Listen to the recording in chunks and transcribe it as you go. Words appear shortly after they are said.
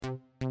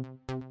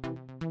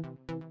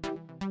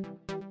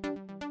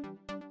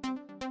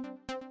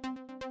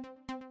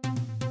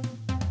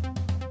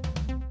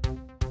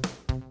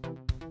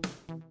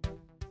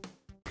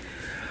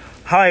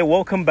Hi,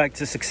 welcome back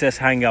to Success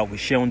Hangout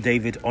with Sean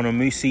David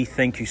Onomusi.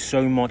 Thank you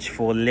so much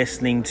for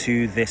listening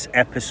to this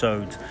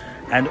episode.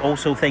 And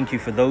also thank you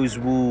for those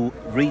who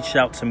reached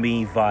out to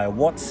me via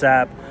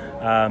WhatsApp,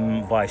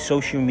 via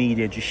social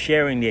media, just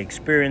sharing the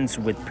experience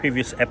with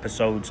previous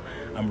episodes.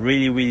 I'm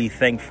really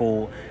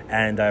thankful,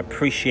 and I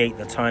appreciate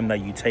the time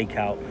that you take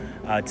out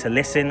to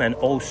listen and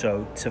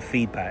also to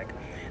feedback.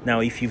 Now,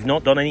 if you've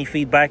not done any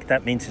feedback,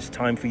 that means it's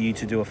time for you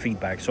to do a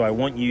feedback. So I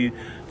want you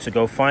to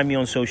go find me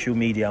on social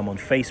media. I'm on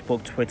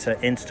Facebook, Twitter,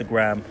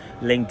 Instagram,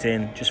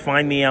 LinkedIn. Just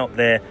find me out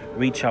there.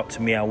 Reach out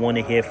to me. I want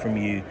to hear from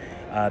you.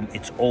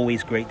 It's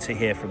always great to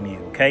hear from you,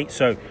 okay?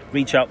 So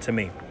reach out to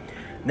me.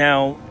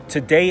 Now,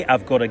 today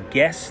I've got a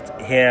guest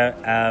here.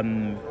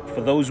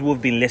 For those who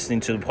have been listening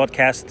to the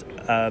podcast,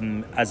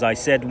 as I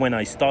said when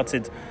I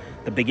started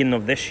the beginning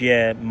of this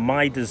year,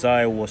 my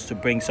desire was to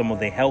bring some of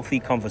the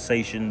healthy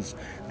conversations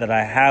that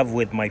I have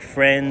with my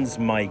friends,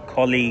 my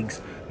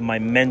colleagues, my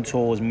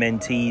mentors,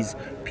 mentees,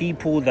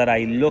 people that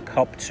I look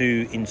up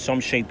to in some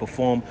shape or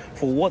form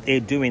for what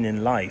they're doing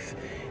in life.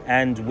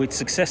 And with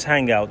Success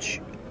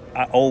Hangouts,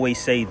 I always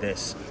say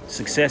this: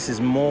 success is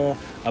more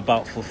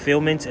about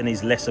fulfillment and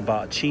is less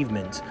about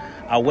achievement.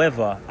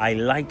 However, I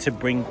like to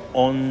bring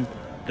on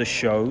the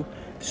show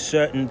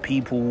certain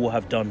people who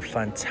have done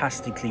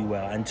fantastically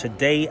well. And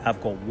today I've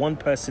got one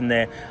person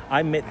there.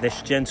 I met this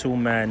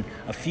gentleman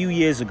a few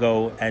years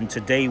ago, and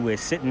today we're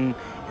sitting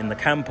in the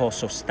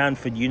campus of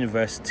Stanford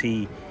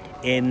University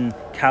in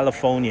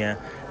California,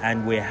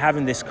 and we're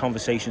having this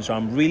conversation. So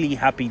I'm really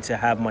happy to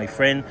have my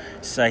friend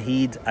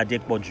Saheed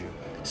Adekboju.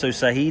 So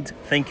Saheed,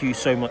 thank you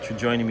so much for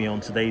joining me on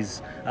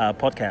today's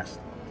podcast.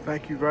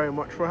 Thank you very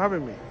much for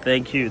having me.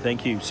 Thank you.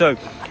 So,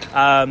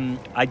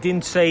 I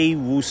didn't say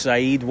who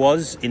Saheed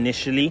was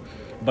initially,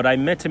 but I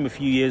met him a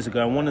few years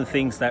ago, and one of the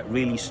things that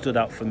really stood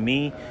out for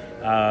me,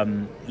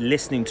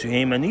 listening to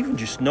him and even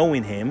just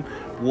knowing him,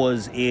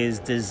 was his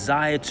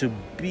desire to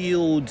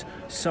build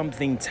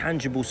something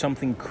tangible,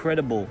 something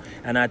credible.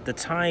 And at the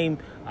time,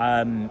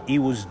 he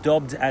was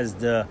dubbed as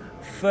the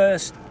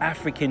first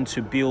African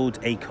to build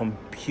a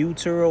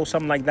computer or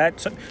something like that.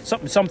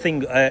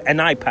 Something, an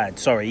iPad.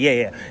 Sorry,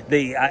 yeah.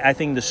 I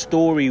think the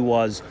story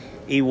was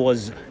it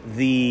was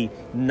the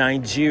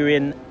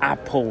Nigerian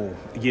Apple.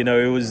 You know,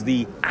 it was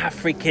the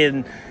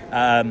African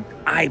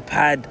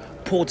iPad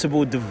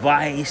portable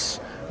device,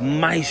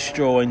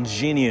 maestro and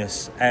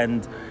genius.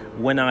 And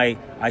when I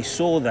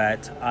saw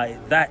that,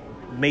 that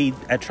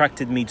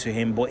attracted me to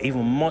him, but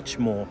even much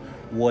more,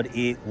 what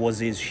it was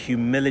his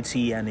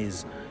humility and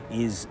his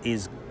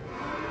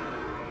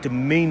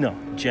demeanor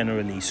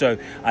generally. So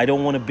I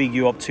don't want to big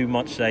you up too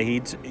much,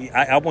 Saheed.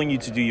 I want you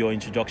to do your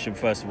introduction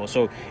first of all.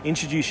 So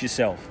introduce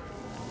yourself.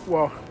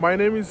 Well, my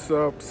name is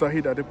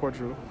Saheed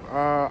Adekboju.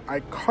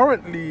 I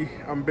currently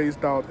am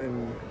based out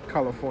in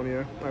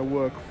California. I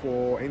work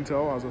for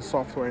Intel as a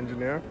software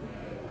engineer.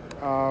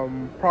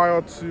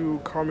 Prior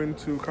to coming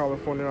to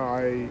California,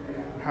 I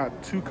had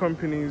two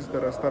companies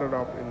that I started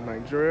up in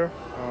Nigeria.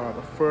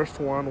 The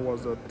first one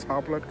was a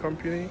tablet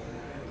company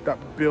that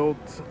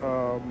built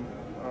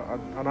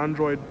an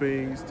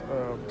Android-based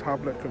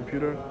tablet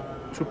computer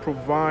to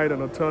provide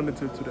an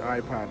alternative to the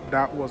iPad.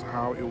 That was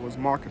how it was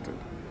marketed.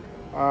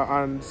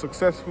 And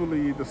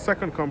successfully, the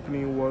second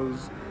company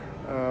was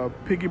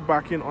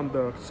piggybacking on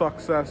the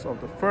success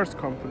of the first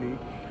company.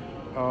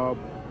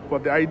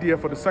 But the idea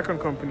for the second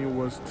company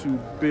was to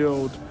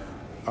build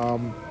a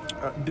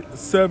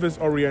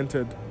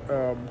service-oriented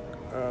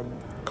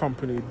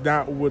company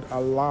that would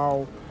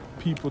allow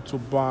people to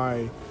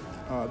buy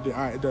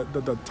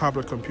the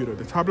tablet computer.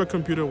 The tablet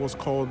computer was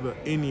called the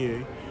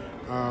ENIAC,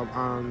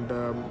 and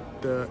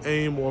the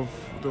aim of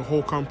the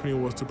whole company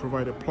was to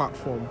provide a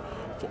platform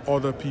for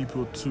other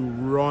people to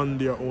run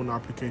their own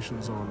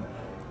applications on.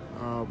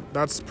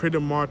 That's pretty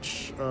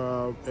much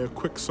a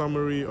quick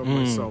summary of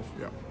myself.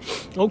 Yeah.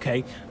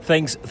 Okay,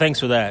 thanks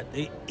for that.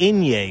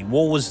 ENIAC,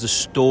 what was the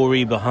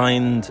story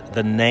behind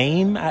the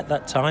name at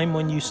that time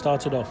when you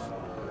started off?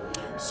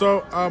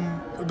 So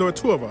there were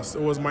two of us.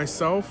 It was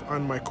myself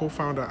and my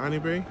co-founder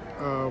Anibe.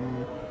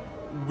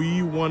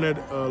 We wanted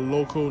a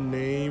local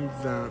name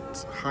that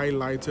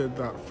highlighted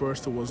that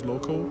first it was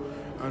local,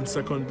 and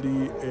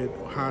secondly it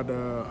had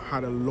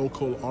a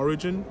local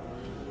origin.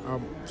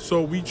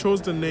 So we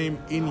chose the name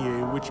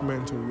Inye, which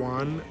meant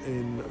one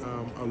in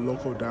a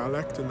local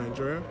dialect in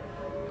Nigeria,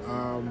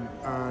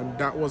 and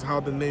that was how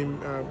the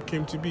name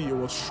came to be. It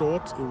was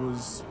short,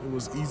 it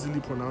was easily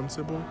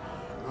pronounceable,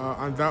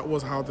 and that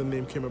was how the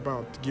name came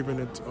about, giving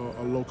it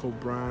a local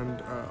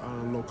brand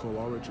and a local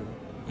origin.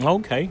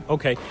 Okay.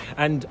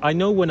 And I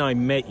know when I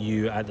met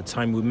you at the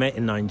time, we met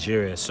in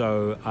Nigeria.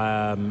 So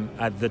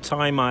at the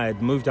time I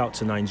had moved out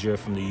to Nigeria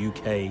from the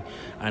UK,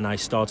 and I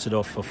started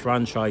off a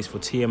franchise for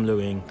TM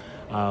Lewing,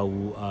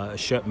 a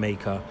shirt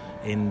maker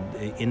in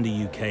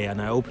the UK.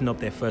 And I opened up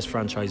their first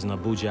franchise in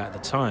Abuja at the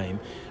time.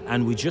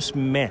 And we just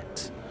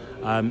met.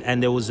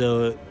 And there was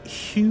a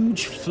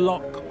huge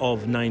flock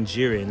of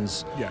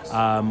Nigerians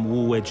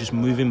who were just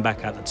moving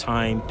back at the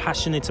time,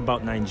 passionate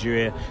about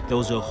Nigeria. There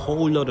was a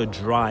whole lot of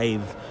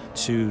drive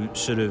to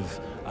sort of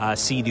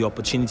see the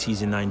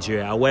opportunities in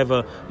Nigeria.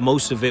 However,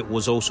 most of it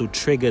was also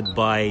triggered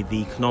by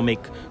the economic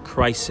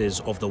crisis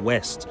of the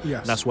West.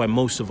 Yes. That's why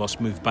most of us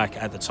moved back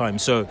at the time.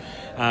 So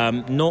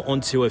not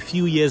until a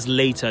few years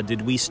later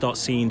did we start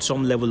seeing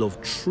some level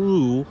of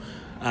true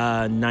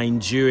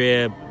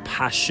Nigeria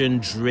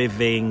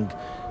passion-driven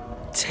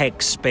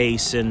tech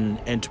space and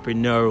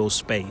entrepreneurial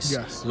space,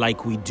 yes,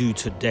 like we do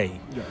today.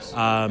 Yes.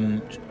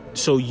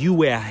 So you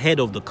were ahead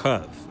of the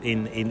curve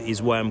in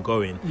is where I'm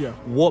going. Yeah.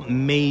 What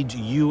made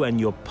you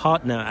and your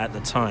partner at the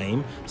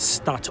time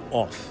start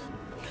off?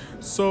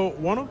 So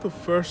one of the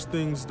first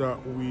things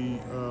that we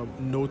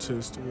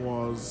noticed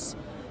was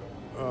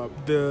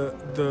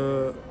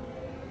the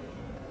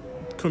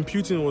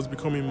computing was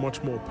becoming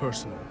much more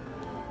personal,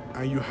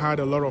 and you had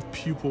a lot of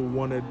people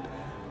wanted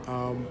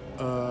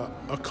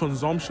a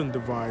consumption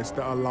device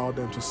that allowed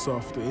them to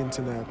surf the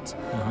internet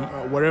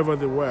wherever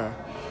they were.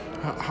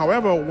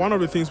 However, one of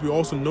the things we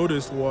also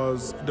noticed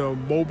was the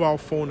mobile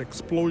phone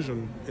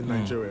explosion in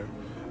Nigeria.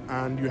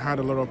 And you had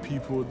a lot of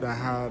people that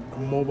had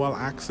mobile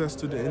access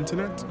to the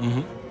internet,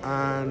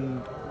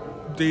 and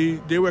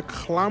they were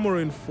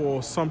clamoring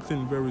for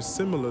something very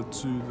similar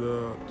to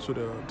the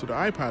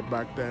iPad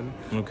back then,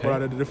 Okay.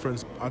 but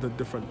at a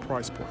different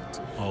price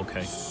point.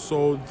 Okay.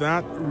 So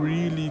that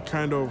really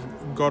kind of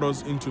got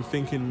us into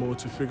thinking more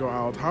to figure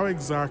out how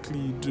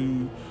exactly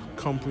do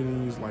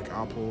companies like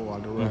Apple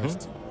and the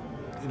rest,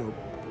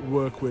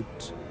 work with,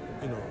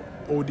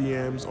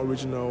 ODMs,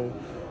 original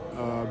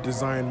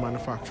design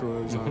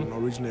manufacturers and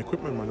original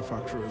equipment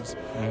manufacturers.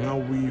 Now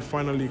we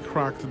finally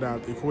cracked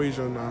that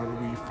equation,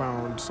 and we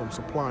found some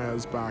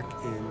suppliers back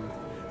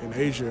in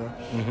Asia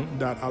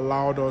that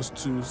allowed us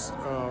to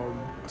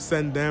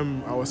send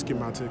them our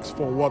schematics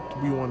for what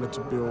we wanted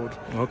to build.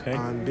 Okay.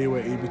 And they were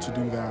able to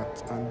do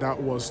that, and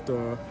that was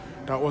the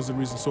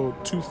reason. So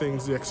two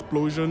things: the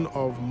explosion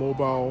of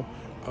mobile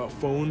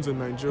phones in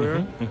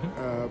Nigeria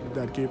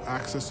that gave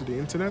access to the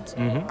internet,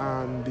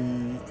 and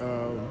the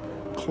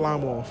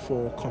clamor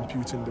for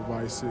computing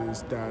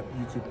devices that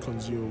you could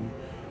consume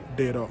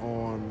data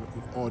on,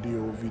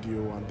 audio,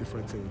 video, and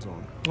different things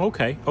on.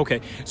 Okay.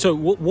 So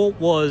what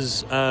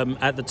was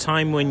at the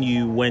time when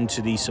you went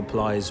to these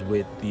suppliers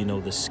with the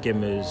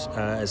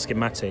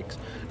schematics,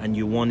 and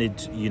you wanted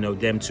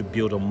them to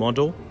build a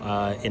model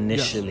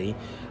initially?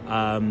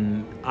 Yes.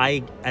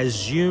 I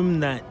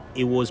assume that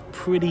it was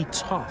pretty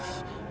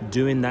tough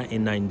doing that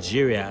in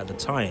Nigeria at the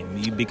time,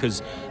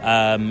 because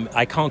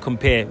I can't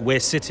compare.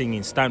 We're sitting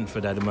in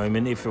Stanford at the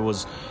moment. If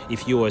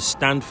you're a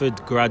Stanford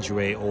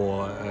graduate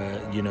or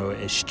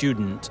a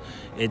student,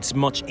 it's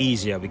much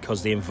easier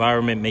because the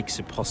environment makes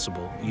it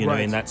possible.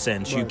 Right. In that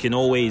sense, Right. you can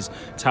always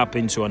tap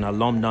into an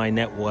alumni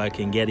network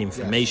and get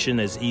information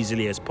as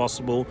easily as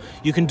possible.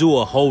 You can do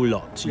a whole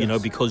lot,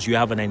 because you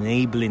have an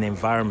enabling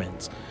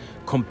environment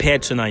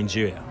compared to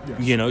Nigeria.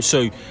 Yes.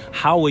 So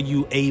how are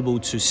you able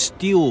to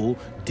still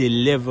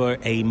deliver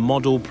a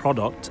model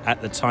product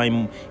at the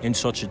time in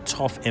such a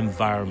tough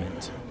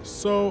environment?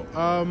 So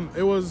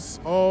it was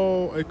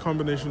all a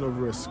combination of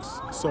risks.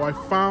 So I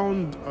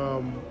found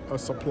a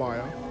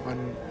supplier,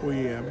 an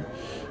OEM,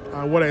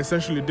 and what I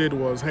essentially did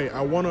was, hey,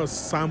 I want a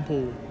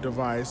sample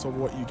device of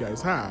what you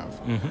guys have.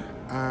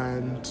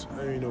 And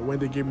when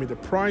they gave me the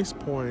price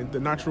point, the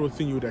natural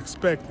thing you would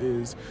expect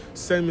is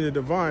send me the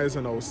device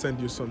and I will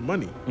send you some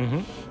money.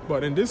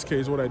 But in this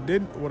case, what I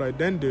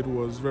then did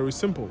was very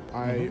simple.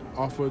 I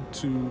offered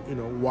to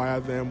wire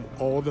them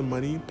all the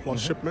money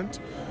plus shipment,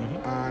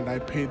 and I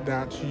paid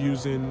that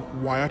using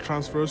wire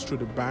transfers through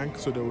the bank,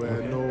 so there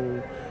were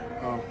no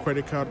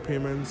credit card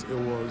payments. It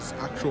was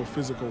actual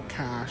physical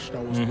cash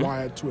that was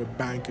wired to a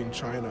bank in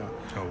China.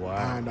 Oh,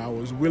 wow. And I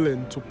was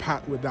willing to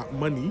part with that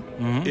money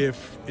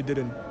if it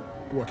didn't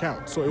work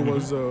out. So it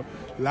was a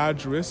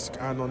large risk,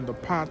 and on the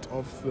part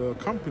of the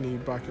company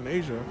back in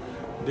Asia,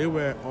 they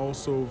were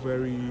also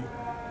very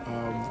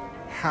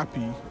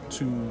happy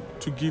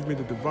to give me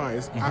the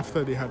device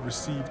after they had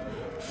received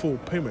full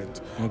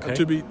payment. Okay.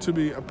 To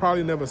be, I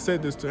probably never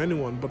said this to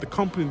anyone, but the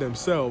company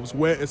themselves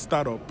were a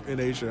startup in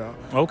Asia.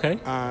 Okay.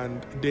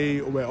 And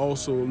they were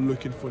also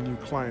looking for new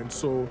clients.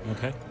 So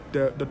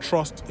the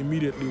trust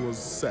immediately was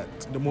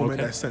set the moment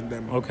I sent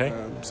them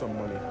some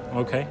money.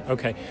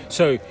 Okay.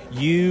 So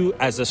you,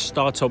 as a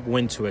startup,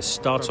 went to a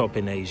startup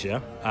in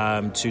Asia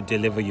to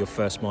deliver your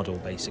first model,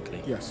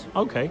 basically. Yes.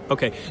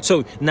 Okay.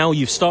 So now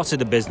you've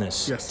started a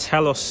business. Yes.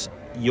 Tell us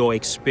your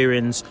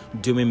experience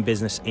doing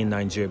business in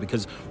Nigeria,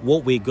 because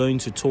what we're going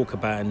to talk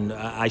about, and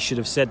I should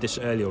have said this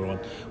earlier on,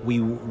 we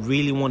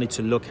really wanted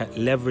to look at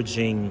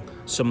leveraging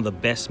some of the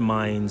best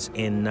minds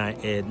in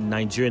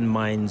Nigerian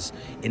minds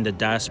in the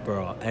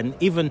diaspora, and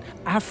even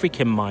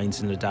African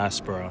minds in the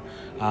diaspora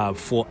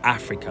for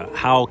Africa.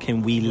 How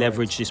can we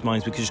leverage these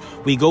minds? Because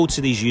we go to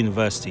these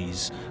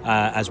universities,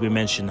 as we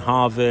mentioned,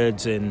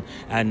 Harvard and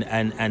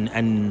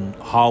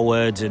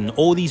Harvard and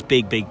all these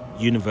big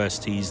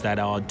universities that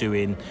are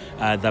doing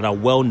that are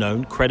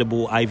well-known,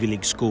 credible Ivy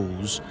League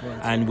schools,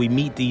 and we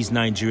meet these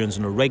Nigerians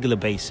on a regular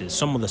basis.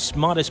 Some of the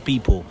smartest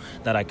people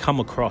that I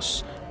come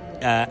across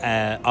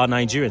are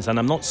Nigerians, and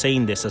I'm not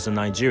saying this as a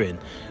Nigerian.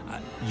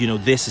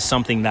 this is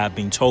something that I've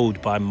been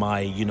told by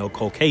my,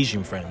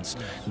 Caucasian friends.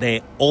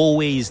 There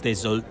are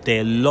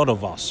a lot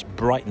of us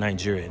bright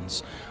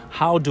Nigerians.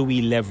 How do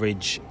we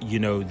leverage,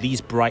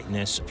 these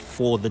brightness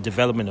for the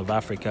development of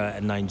Africa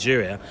and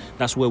Nigeria?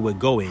 That's where we're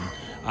going.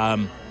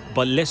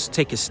 But let's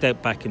take a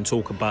step back and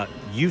talk about,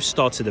 you've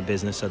started a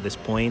business at this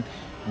point.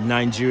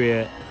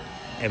 Nigeria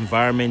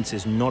environment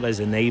is not as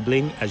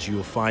enabling as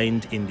you'll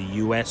find in the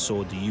US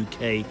or the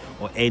UK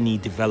or any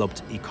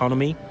developed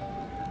economy.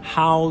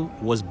 How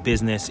was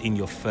business in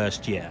your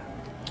first year?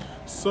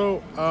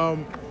 So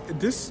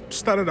this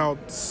started out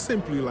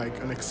simply like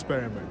an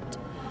experiment.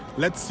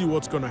 Let's see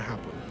what's going to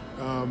happen.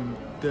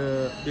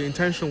 The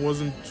intention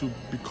wasn't to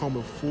become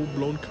a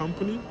full-blown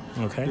company.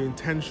 Okay. The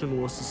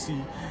intention was to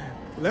see,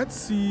 let's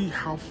see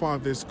how far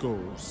this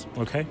goes.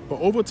 Okay.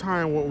 But over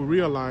time, what we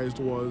realized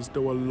was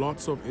there were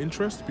lots of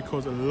interest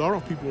because a lot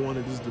of people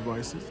wanted these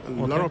devices. A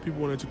lot of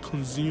people wanted to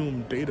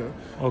consume data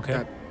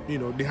that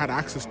they had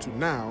access to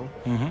now.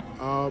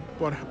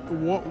 But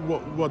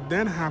what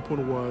then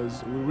happened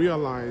was we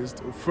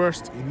realized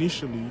first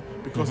initially,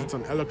 because it's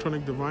an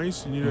electronic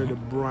device, you needed a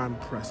brand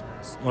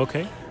presence.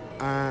 Okay.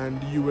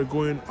 And you were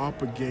going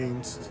up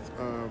against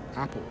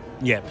Apple.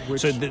 Yeah,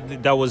 so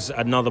that was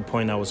another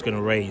point I was going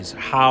to raise.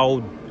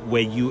 How were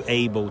you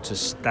able to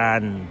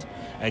stand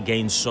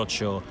against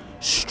such a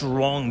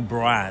strong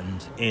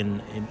brand in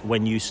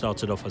when you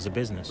started off as a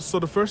business? So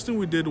the first thing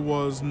we did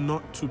was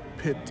not to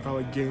pit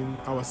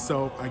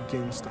ourselves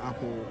against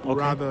Apple,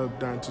 rather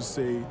than to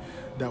say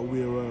that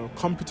we're a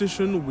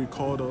competition. We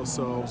called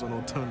ourselves an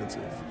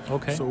alternative.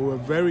 Okay. So we were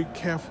very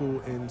careful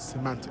in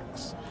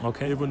semantics.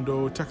 Okay. Even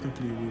though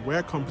technically we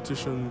were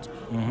competitions,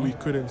 we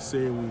couldn't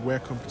say we were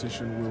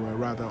competition. We were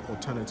rather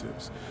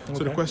alternatives. Okay.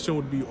 So the question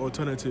would be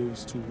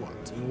alternatives to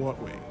what? In what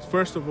way?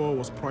 First of all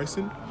was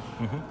pricing.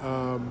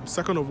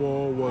 Second of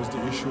all was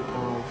the issue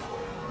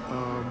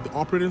of the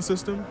operating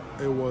system.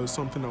 It was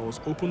something that was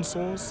open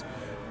source.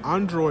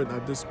 Android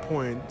at this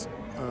point,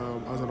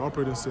 as an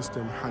operating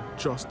system, had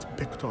just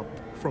picked up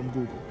from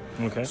Google.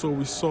 Okay. So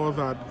we saw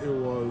that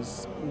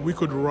we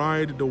could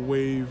ride the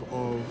wave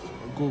of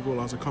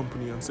Google as a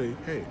company and say,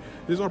 hey,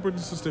 this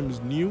operating system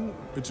is new,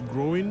 it's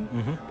growing,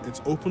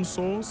 it's open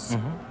source,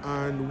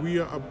 and we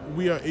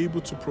are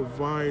able to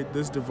provide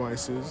these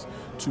devices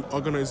to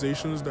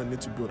organizations that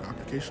need to build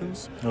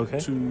applications,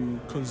 to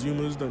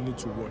consumers that need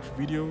to watch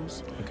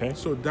videos. Okay.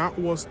 So that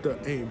was the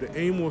aim. The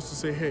aim was to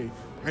say, hey,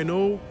 I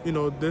know,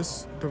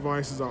 this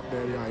device is out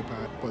there, the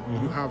iPad, but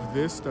you have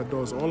this that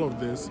does all of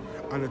this,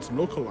 and it's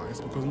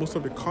localized because most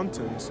of the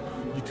content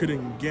you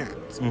couldn't get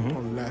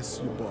unless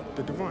you bought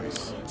the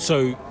device.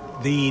 So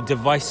the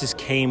devices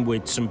came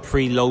with some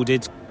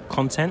preloaded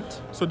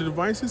content? So the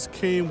devices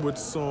came with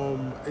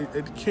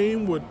it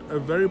came with a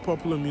very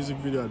popular music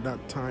video at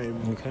that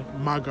time,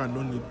 Maga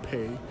No Need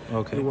Pay.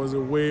 Okay. It was a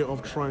way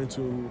of trying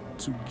to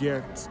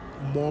get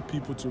more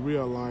people to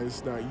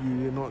realize that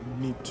you do not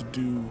need to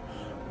do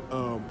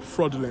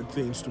fraudulent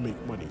things to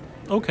make money.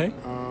 Okay.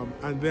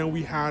 And then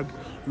we had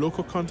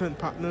local content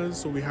partners.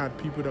 So we had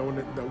people that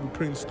we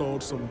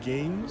pre-installed some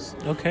games.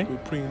 Okay. We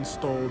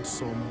pre-installed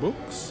some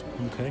books.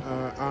 Okay.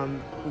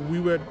 And we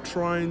were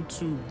trying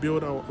to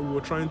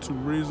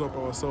raise up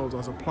ourselves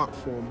as a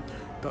platform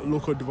that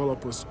local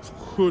developers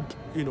could,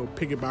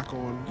 piggyback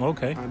on.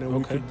 Okay. And then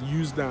we could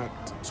use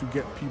that to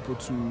get people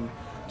to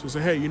say,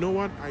 hey, you know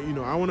what?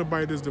 I want to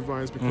buy this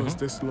device because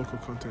this local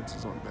content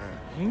is on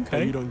there. Okay.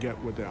 That you don't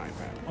get with the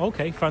iPad.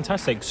 Okay,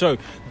 fantastic. So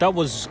that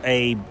was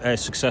a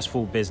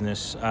successful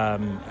business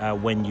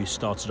when you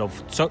started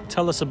off. So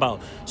tell us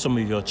about some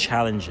of your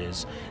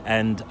challenges.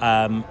 And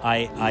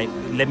I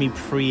let me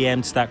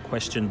preempt that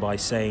question by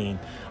saying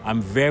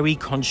I'm very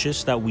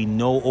conscious that we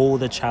know all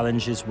the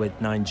challenges with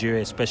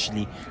Nigeria,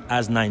 especially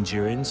as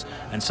Nigerians.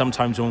 And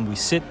sometimes when we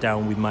sit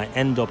down, we might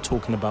end up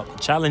talking about the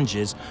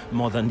challenges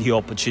more than the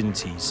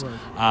opportunities.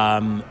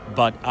 Right.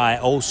 But I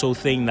also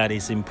think that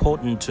it's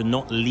important to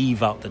not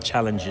leave out the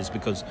challenges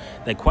because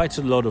there are quite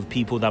a lot of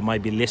people that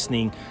might be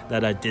listening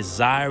that are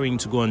desiring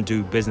to go and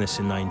do business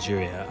in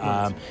Nigeria.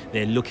 Right.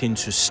 They're looking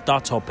to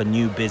start up a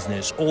new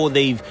business, or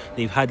they've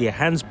had their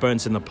hands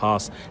burnt in the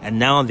past, and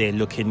now they're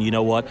looking, you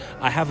know what,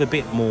 I have a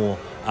bit more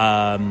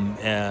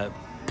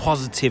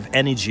positive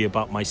energy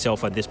about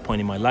myself at this point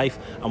in my life.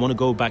 I want to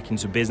go back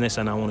into business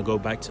and I want to go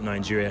back to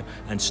Nigeria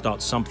and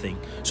start something.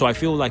 So I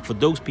feel like for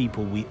those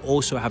people, we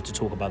also have to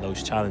talk about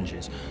those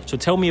challenges. So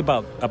tell me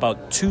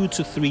about 2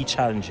 to 3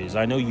 challenges.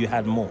 I know you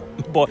had more,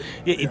 but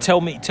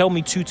tell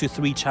me 2 to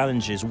 3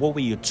 challenges. What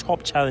were your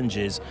top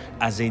challenges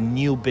as a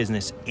new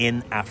business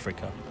in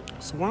Africa?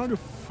 So one of the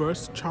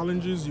first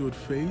challenges you would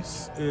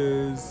face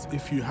is,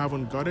 if you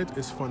haven't got it,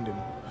 is funding.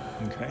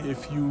 Okay.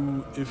 If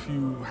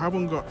you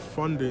haven't got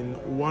funding,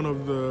 one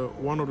of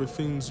the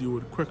things you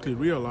would quickly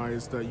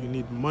realize that you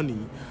need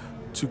money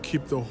to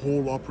keep the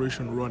whole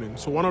operation running.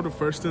 So one of the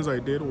first things I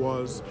did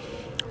was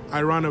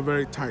I ran a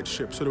very tight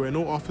ship. So there were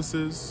no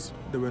offices,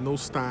 there were no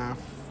staff,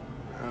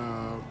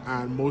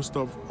 and most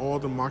of all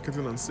the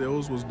marketing and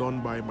sales was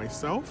done by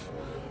myself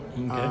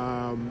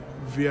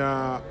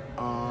via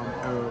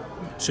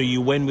So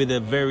you went with a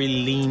very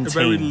lean a team.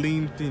 very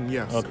lean thing,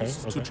 yes, Okay,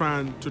 to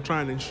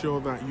try and ensure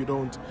that you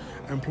don't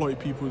employ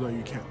people that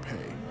you can't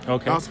pay.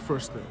 Okay. That's the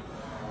first thing.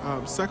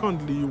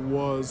 Secondly,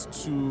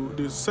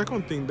 the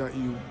second thing that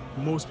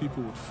most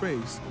people would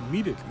face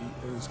immediately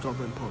is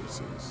government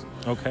policies.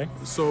 Okay.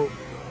 So,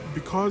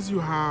 because you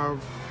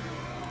have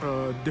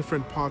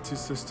different party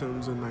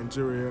systems in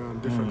Nigeria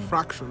and different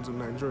fractions in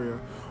Nigeria,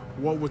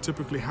 what would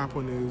typically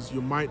happen is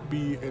you might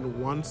be in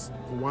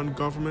one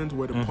government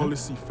where the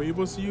policy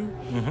favors you,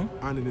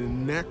 and in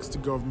the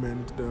next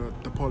government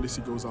the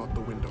policy goes out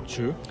the window.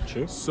 True.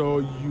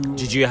 So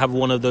Did you have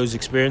one of those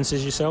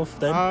experiences yourself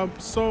then?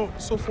 So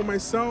for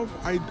myself,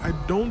 I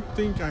don't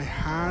think I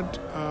had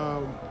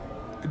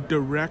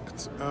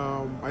direct.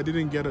 I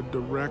didn't get a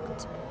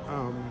direct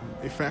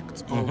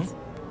effect of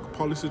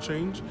policy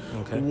change.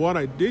 Okay. What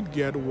I did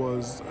get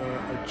was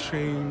a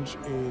change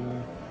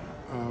in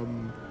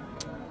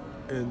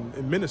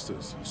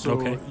ministers. So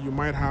you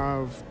might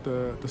have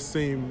the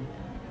same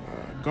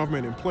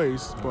government in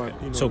place, but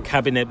So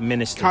cabinet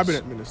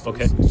ministers.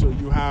 Okay. So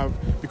you have,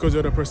 because the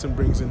other person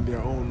brings in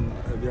their own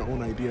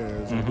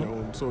ideas and their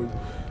own. So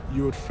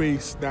you would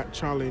face that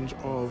challenge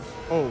of,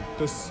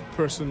 this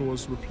person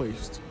was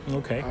replaced.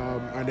 Okay.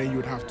 And then you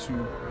would have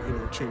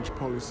to change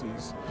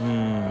policies.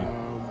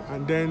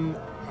 And then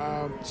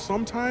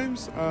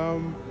sometimes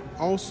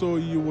also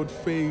you would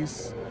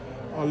face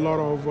a lot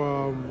of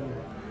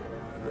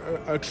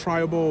a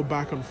tribal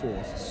back and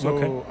forth.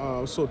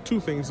 So so two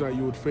things that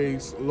you would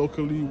face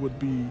locally would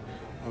be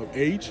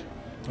age,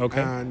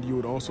 and you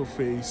would also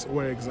face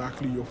where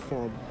exactly you're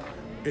from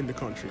in the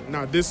country.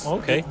 Now this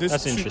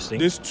that's interesting.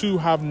 These two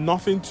have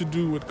nothing to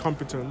do with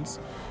competence.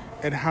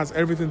 It has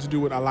everything to do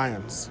with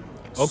alliance.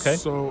 Okay.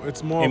 So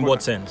it's more In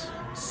what sense?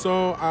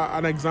 So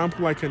an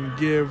example I can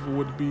give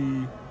would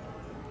be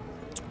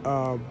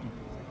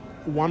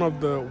when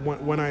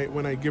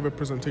I give a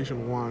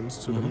presentation once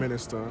to the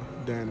minister,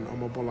 then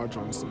Omobola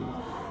Johnson,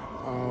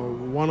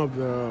 one of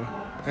the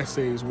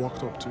essays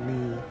walked up to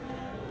me.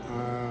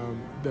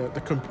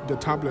 The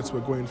tablets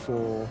were going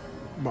for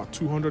about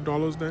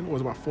 $200 then. It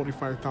was about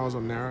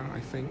 45,000 naira, I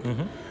think.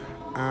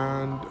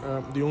 And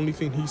the only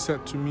thing he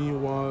said to me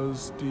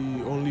was,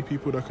 the only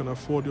people that can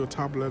afford your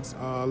tablets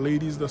are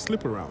ladies that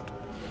slip around.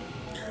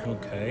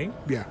 Okay.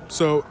 Yeah.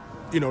 So,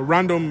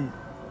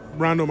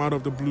 random out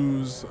of the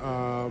blues,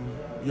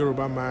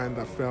 Yoruba man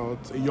that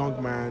felt a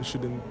young man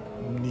shouldn't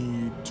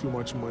need too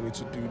much money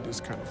to do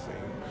this kind of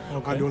thing.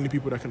 Okay. And the only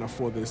people that can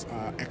afford this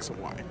are X and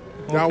Y.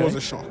 That was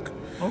a shock.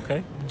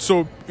 Okay.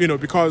 So,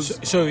 because...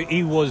 So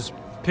he was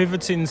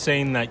pivoting,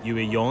 saying that you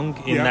were young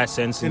in that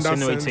sense,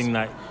 insinuating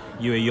that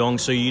you were young,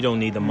 so you don't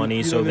need the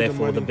money, so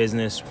therefore the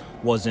business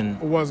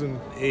wasn't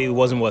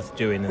worth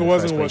doing in the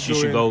first place. You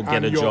should go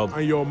get a job.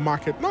 And your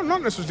market, not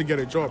necessarily get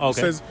a job. Okay. It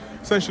says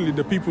essentially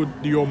the people,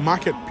 your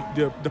market,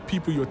 the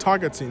people you're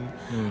targeting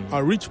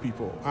are rich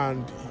people.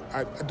 And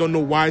I don't know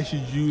why he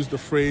used the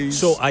phrase.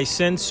 So I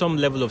sense some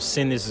level of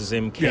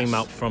cynicism came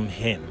out from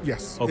him.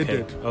 Yes, okay. it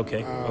did.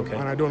 Okay.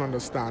 And I don't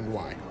understand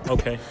why.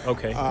 Okay.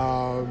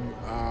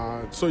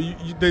 So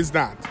there's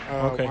that.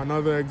 Okay.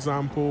 Another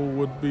example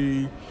would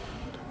be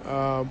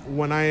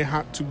when I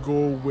had to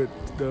go with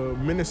the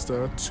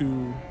minister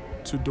to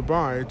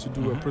Dubai to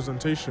do a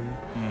presentation,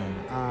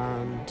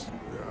 and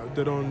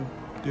they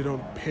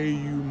don't pay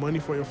you money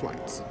for your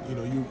flights.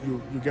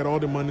 You get all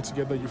the money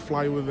together, you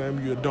fly with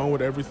them, you're done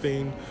with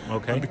everything.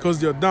 Okay. And because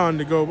they're done,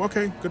 they go,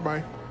 okay,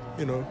 goodbye.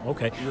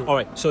 Okay. All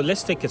right. So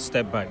let's take a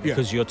step back,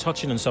 because you're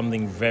touching on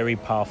something very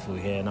powerful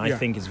here, and I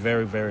think it's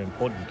very, very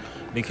important.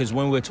 Because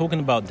when we're talking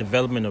about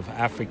development of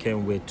Africa,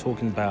 and we're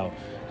talking about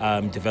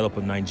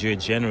development of Nigeria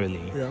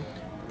generally,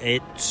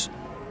 it's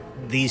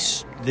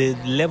the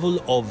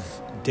level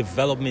of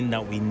development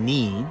that we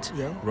need,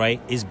 right,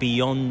 is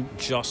beyond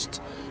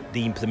just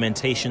the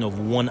implementation of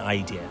one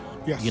idea.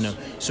 Yes.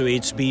 So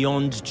it's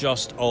beyond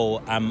just,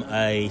 I'm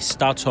a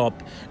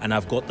startup and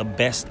I've got the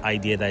best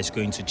idea that is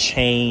going to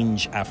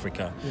change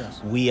Africa.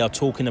 Yes. We are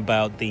talking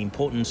about the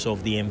importance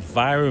of the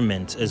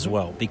environment as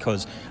well,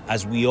 because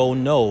as we all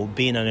know,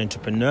 being an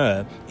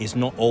entrepreneur is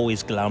not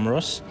always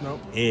glamorous. No.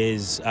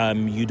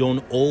 You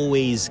don't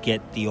always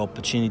get the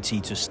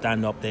opportunity to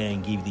stand up there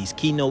and give these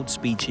keynote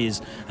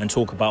speeches and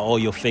talk about all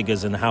your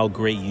figures and how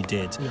great you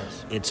did.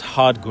 Yes. It's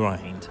hard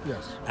grind.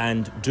 Yes.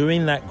 And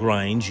during that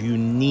grind, you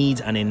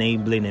need an enabling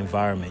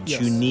environment.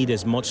 Yes. You need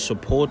as much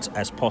support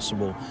as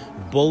possible,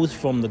 both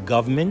from the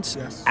government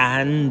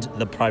and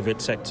the private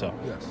sector,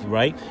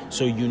 right?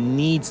 So you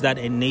need that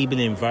enabling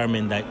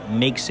environment that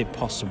makes it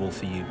possible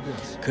for you.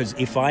 Because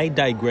if I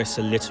digress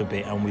a little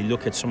bit and we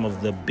look at some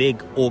of the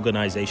big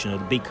organizations or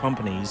the big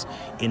companies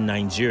in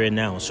Nigeria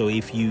now, so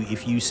if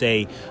you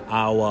say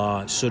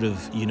our sort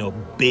of,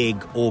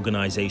 big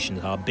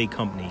organizations, our big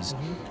companies,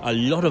 a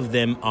lot of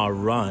them are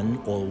run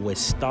or were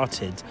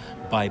started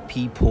by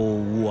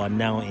people who are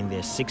now in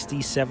their 60s,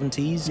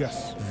 70s.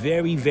 Yes.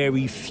 Very,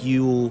 very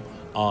few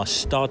are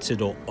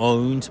started or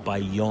owned by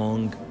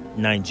young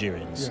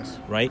Nigerians, Yes.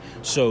 right?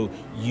 So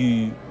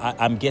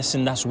I'm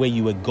guessing that's where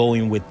you were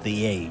going with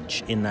the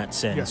age in that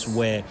sense, Yes.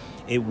 where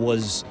it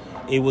was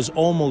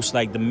almost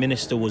like the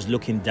minister was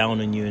looking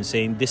down on you and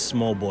saying, "This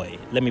small boy."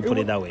 Let me put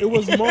it that way. It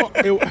was more.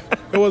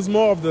 It was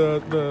more of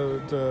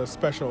the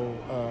special,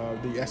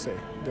 the essay.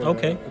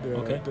 Okay.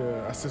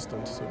 The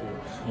assistant. So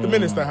the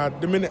minister had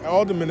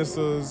all the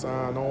ministers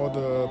and all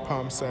the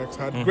palm secs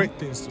had great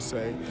things to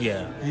say.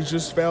 Yeah. He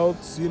just felt,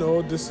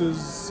 this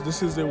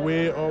is a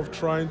way of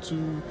trying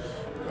to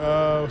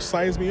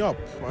size me up.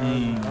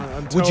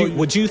 And tell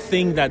Would you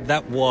think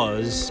that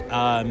was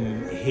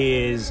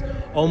his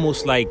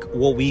almost like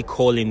what we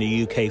call in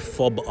the UK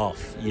fob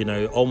off?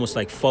 Almost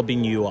like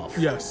fobbing you off.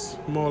 Yes,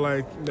 more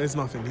like there's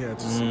nothing here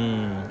to see.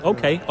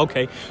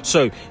 Okay.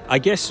 So I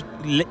guess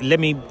let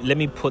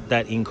me put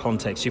that in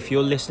context. If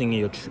you're listening and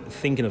you're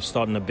thinking of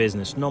starting a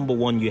business, number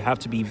one, you have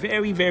to be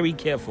very, very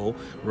careful,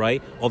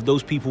 right, of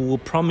those people who will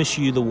promise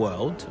you the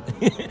world,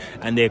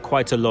 and there are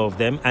quite a lot of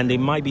them, and they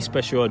might be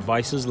special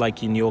advisors,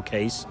 like in your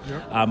case,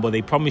 but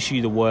they promise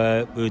you the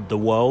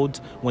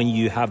world when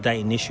you have that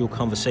initial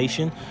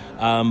conversation.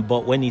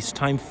 But when it's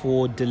time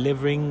for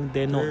delivering,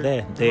 they're not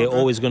there. They're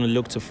always going to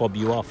look to fob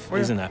you off,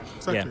 isn't that?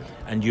 Exactly. Yeah.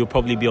 And you'll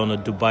probably be on a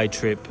Dubai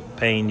trip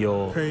paying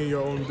your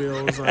own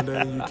bills, and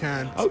then you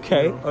can't.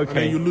 Okay. And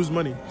then you lose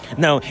money.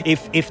 Now,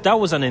 if that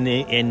was an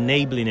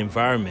enabling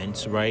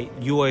environment, right,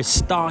 you were a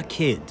star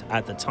kid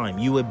at the time.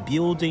 You were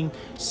building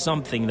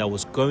something that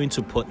was going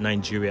to put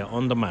Nigeria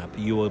on the map.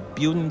 You were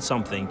building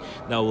something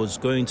that was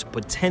going to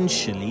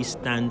potentially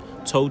stand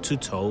toe to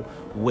toe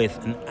with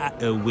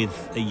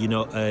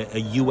a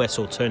US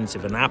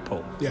alternative, an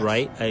Apple, Yes.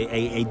 right?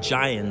 A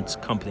giant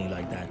company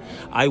like that.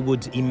 I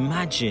would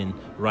imagine,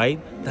 right,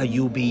 that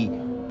you'll be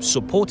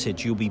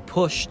supported, you'll be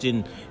pushed,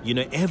 and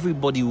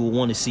everybody will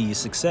want to see your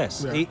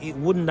success. Yeah. It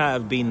wouldn't that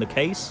have been the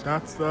case?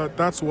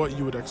 That's what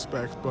you would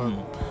expect, but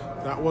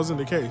that wasn't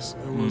the case.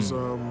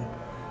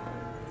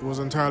 It was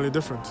entirely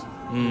different.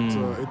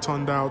 It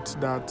turned out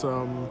that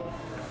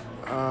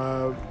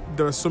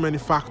there are so many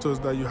factors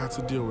that you had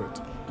to deal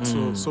with.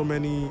 So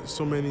many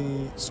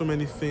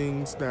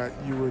things that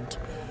you would.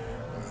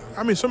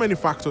 So many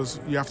factors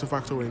you have to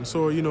factor in.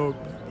 So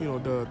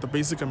the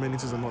basic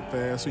amenities are not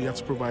there. So you have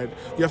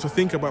to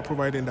think about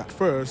providing that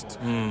first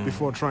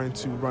before trying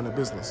to run a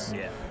business.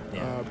 Yeah.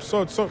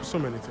 So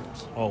many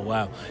things. Oh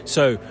wow.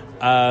 So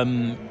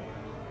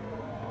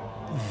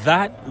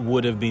that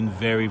would have been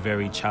very,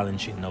 very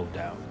challenging, no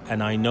doubt.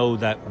 And I know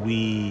that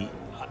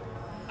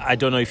I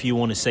don't know if you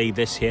want to say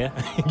this here,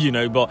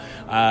 but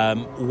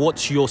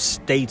what's your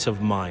state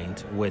of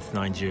mind with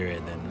Nigeria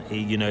then?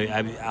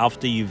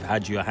 After you've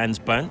had your hands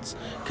burnt,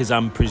 because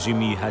I'm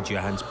presuming you had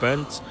your hands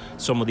burnt,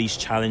 some of these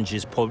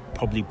challenges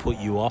probably put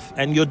you off,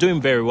 and you're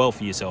doing very well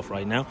for yourself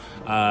right now.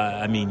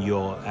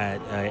 You're at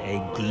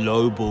a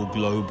global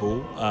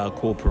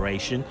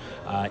corporation,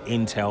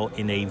 Intel,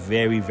 in a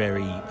very,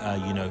 very,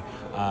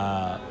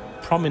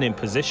 prominent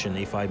position,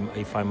 if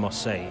I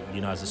must say,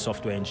 as a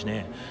software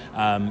engineer,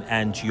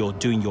 and you're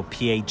doing your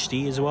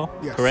PhD as well,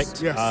 yes,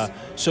 correct? Yes.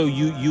 So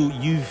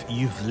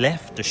you've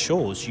left the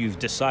shores, you've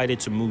decided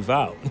to move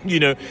out,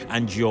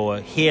 and you're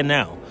here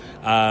now.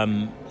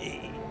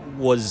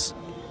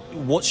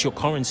 What's your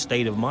current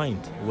state of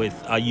mind?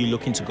 Are you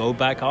looking to go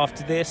back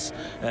after this?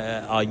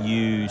 Are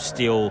you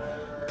still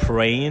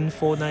praying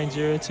for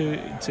Nigeria to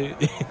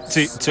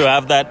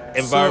have that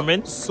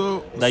environment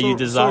that you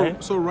desire?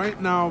 So right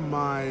now,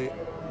 my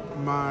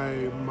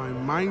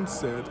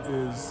mindset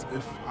is,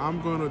 if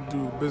I'm gonna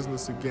do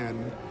business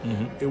again,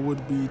 it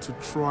would be to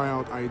try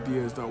out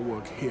ideas that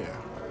work here.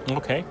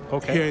 Okay.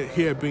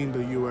 Here being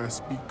the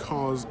US,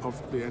 because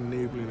of the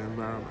enabling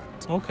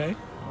environment. Okay.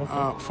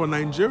 For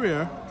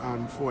Nigeria,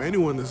 and for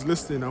anyone that's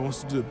listening that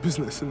wants to do a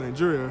business in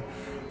Nigeria,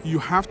 you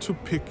have to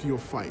pick your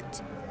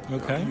fight.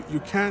 Okay. You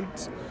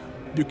can't.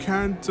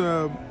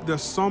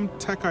 There's some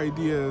tech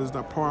ideas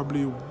that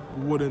probably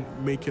wouldn't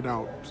make it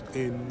out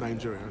in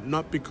Nigeria.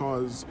 Not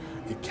because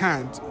it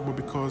can't, but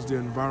because the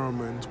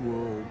environment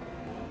will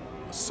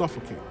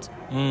suffocate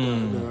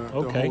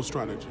the whole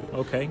strategy.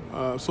 Okay.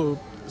 So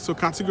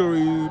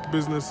category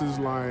businesses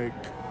like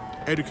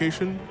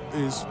education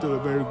is still a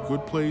very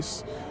good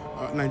place.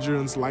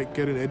 Nigerians like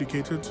getting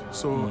educated,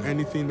 so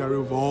anything that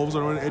revolves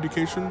around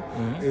education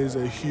is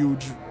a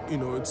huge,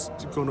 it's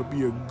going to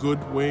be a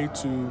good way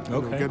to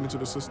get into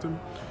the system.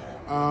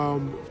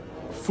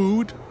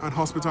 Food and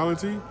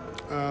hospitality,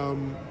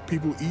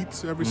 people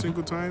eat every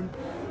single time.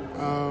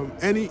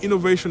 Any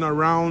innovation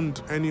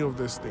around any of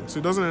these things. So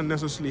it doesn't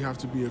necessarily have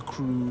to be a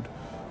crude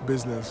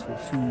business for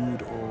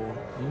food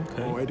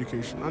or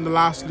education. And the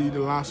last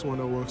one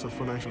that works are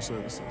financial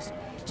services.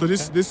 So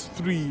this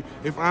three,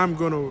 if I'm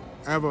going to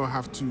ever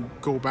have to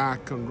go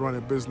back and run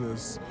a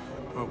business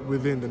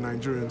within the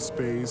Nigerian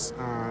space,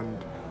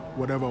 and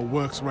whatever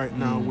works right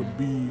now would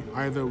be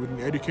either within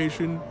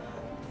education,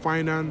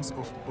 finance,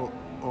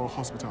 or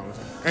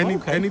hospitality.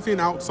 Anything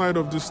outside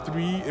of these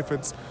three, if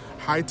it's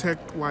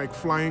high-tech like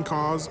flying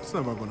cars, it's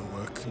never going to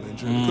work in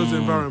Nigeria because the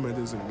environment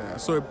isn't there.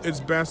 So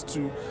it's best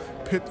to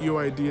pit your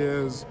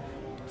ideas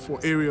for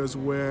areas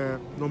where,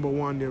 number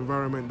one, the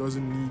environment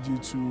doesn't need you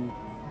to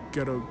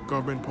get a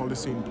government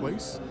policy in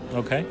place.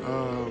 Okay.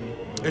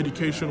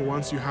 Education,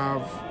 once you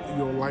have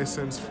your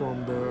license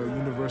from the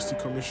University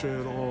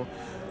Commission, or,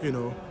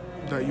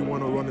 that you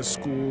want to run a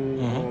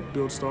school or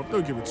build stuff,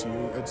 they'll give it to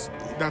you.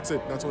 That's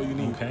it. That's all you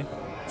need. Okay.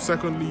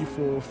 Secondly,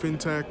 for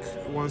fintech,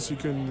 once you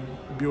can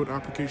build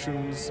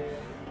applications,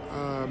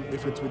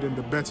 if it's within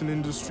the betting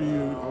industry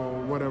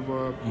or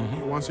whatever,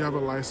 once you have a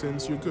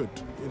license, you're good.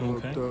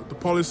 The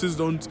policies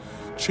don't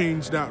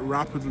change that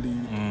rapidly.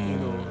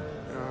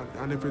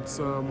 And if it's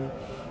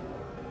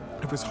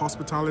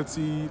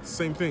hospitality,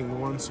 same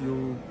thing. Once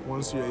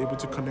you're able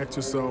to connect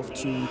yourself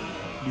to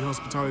the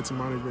hospitality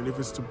management, if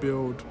it's to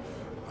build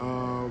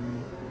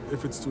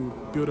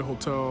a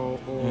hotel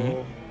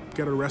or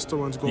get a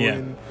restaurant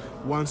going,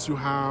 once you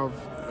have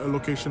a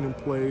location in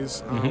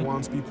place,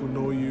 once people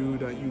know you,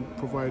 that you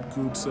provide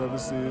good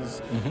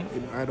services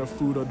in either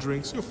food or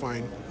drinks, you're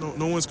fine.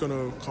 No one's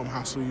gonna come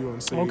hassle you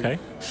and say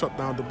shut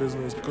down the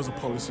business because the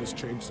policy has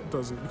changed. It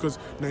doesn't, because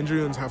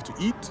Nigerians have to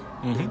eat,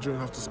 Nigerians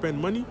have to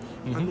spend money,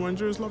 and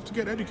Nigerians love to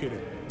get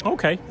educated.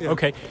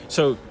 Okay.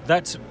 So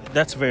that's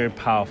very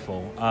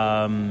powerful.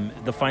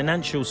 The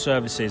financial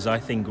services, I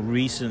think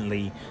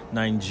recently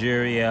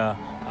Nigeria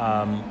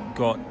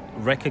got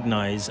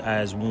recognized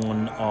as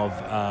one of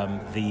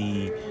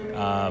the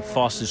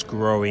fastest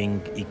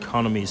growing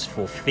economies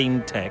for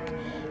fintech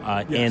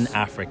in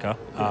Africa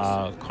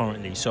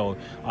currently. So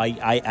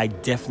I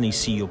definitely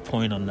see your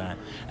point on that.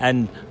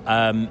 And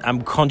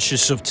I'm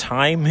conscious of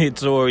time.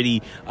 It's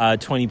already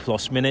 20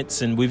 plus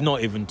minutes, and we've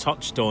not even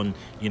touched on,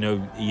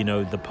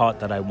 the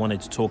part that I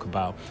wanted to talk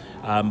about.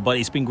 But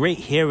it's been great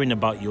hearing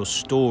about your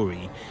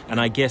story.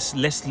 And I guess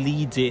let's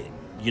lead it,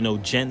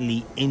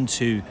 gently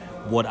into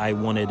what I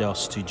wanted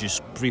us to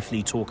just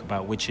briefly talk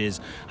about, which is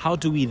how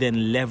do we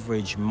then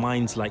leverage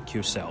minds like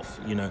yourself?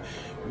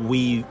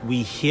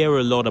 We hear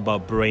a lot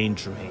about brain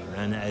drain,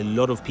 and a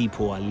lot of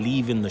people are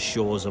leaving the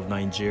shores of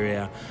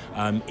Nigeria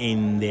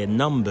in their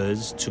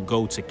numbers to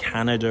go to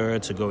Canada,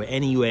 to go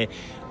anywhere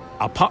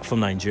apart from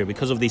Nigeria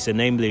because of this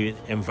enabling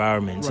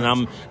environment. Right.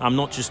 And I'm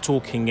not just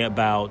talking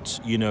about,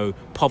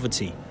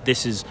 poverty.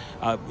 This is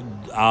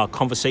our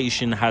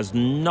conversation has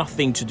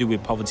nothing to do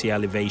with poverty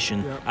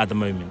alleviation at the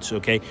moment.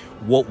 Okay,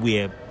 what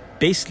we're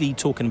basically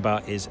talking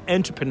about is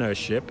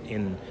entrepreneurship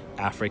in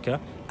Africa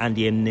and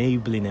the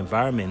enabling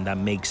environment that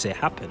makes it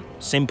happen.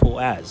 Simple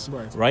as,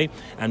 right?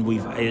 And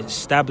we've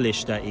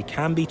established that it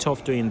can be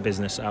tough doing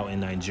business out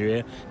in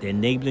Nigeria. The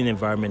enabling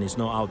environment is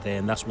not out there,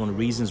 and that's one of the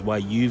reasons why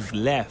you've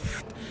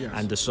left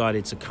and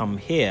decided to come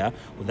here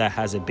that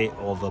has a bit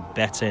of a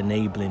better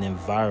enabling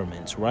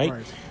environment, right?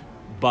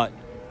 But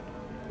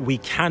we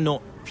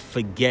cannot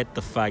forget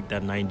the fact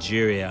that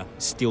Nigeria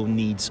still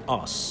needs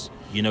us.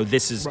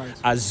 This is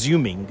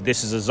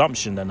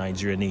assumption that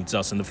Nigeria needs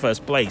us in the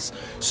first place.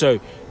 So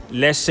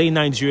let's say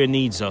Nigeria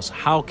needs us.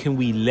 How can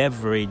we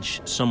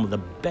leverage some of the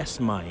best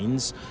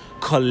minds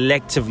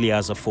collectively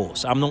as a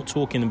force? I'm not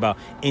talking about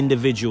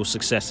individual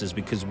successes,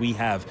 because we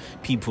have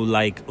people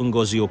like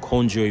Ngozi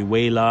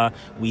Okonjo-Iweala,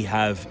 we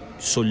have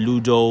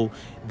Soludo.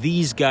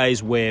 These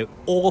guys were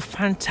all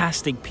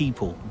fantastic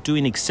people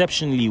doing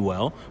exceptionally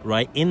well,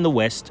 right? In the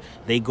West,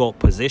 they got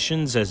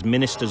positions as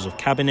ministers of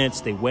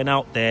cabinets. They went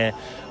out there.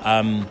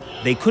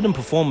 They couldn't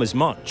perform as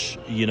much,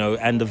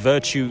 and the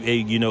virtue,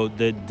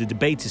 the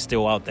debate is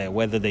still out there,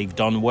 whether they've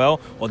done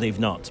well or they've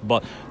not.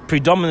 But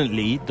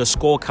predominantly, the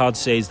scorecard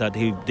says that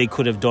they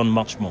could have done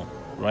much more,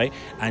 right?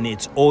 And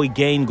it's all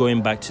again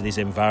going back to this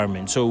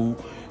environment. So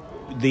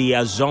the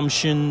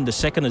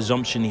second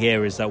assumption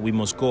here is that we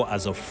must go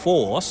as a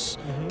force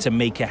to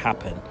make it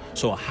happen.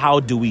 So how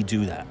do we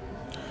do that,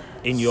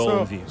 in your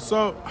own view?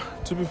 So,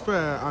 to be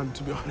fair and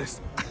to be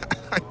honest,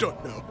 I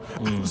don't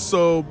know.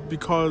 So,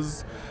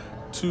 because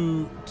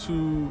to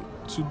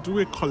do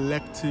a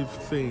collective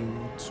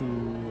thing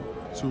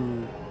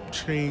to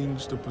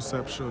change the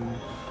perception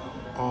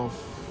of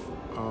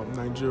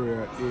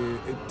Nigeria,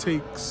 it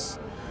takes.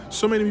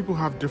 So many people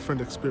have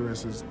different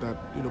experiences that,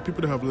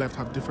 people that have left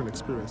have different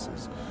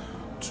experiences.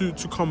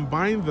 To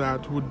combine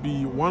that would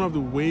be one of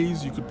the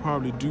ways you could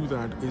probably do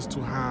that is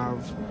to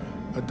have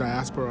a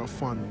diaspora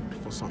fund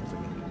for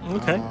something.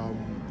 Okay.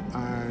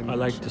 And I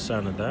like the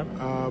sound of that.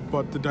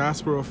 But the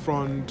diaspora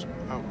fund,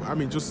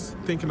 just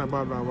thinking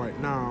about that right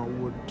now,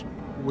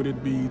 would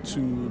it be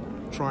to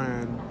try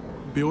and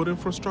build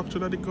infrastructure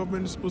that the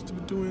government is supposed to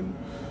be doing?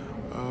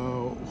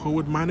 Who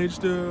would manage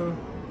the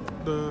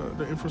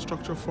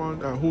infrastructure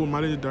fund, who will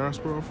manage the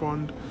diaspora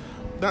fund?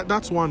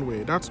 That's one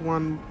way. That's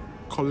one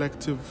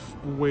collective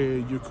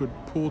way you could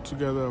pull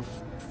together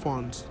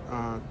funds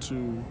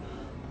to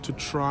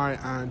try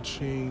and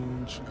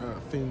change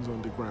things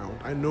on the ground.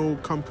 I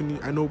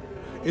know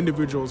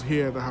individuals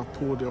here that have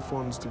pulled their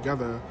funds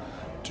together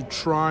to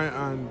try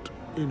and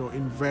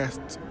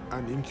invest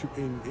and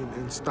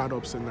in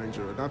startups in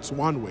Nigeria. That's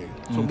one way.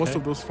 So most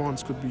of those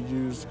funds could be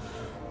used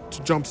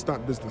to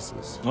jumpstart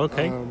businesses.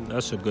 Okay,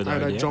 that's a good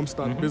idea.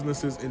 Jumpstart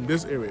businesses in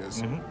these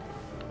areas.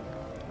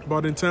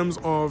 But in terms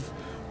of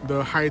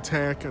the high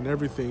tech and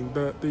everything,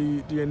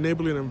 the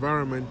enabling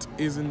environment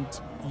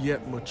isn't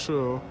yet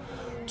mature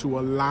to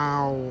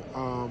allow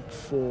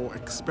for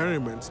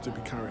experiments to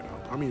be carried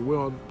out. I mean, we're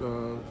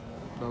on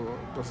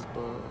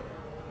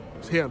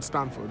here at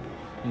Stanford,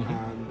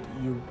 and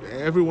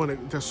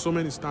there's so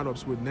many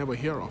startups we'd never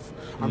hear of.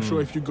 I'm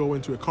sure if you go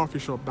into a coffee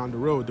shop down the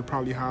road, they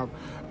probably have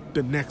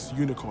the next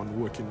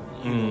unicorn working.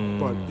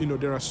 But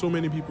there are so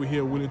many people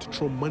here willing to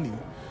throw money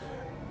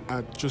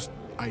at just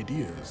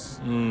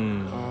ideas.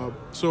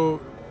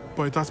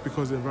 But that's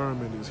because the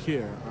environment is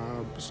here.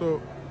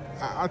 So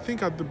I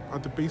think at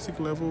the basic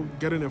level,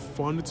 getting a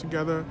fund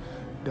together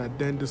that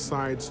then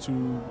decides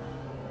to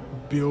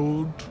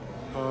build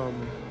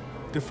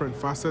different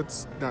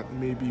facets that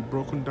may be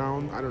broken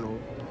down. I don't know,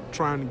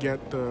 try and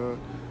get the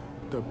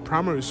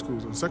primary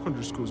schools and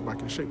secondary schools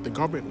back in shape, the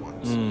government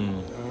ones.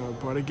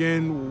 But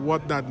again,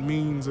 what that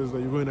means is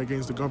that you're going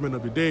against the government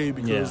of the day,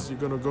 because you're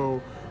going to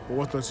go, well,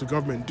 what does the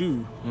government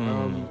do?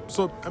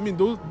 So, I mean,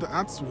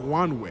 that's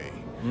one way.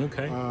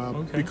 Okay.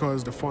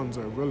 Because the funds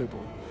are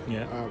available.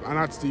 And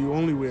that's the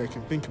only way I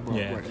can think about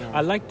right now.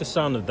 I like the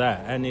sound of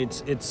that, and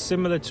it's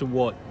similar to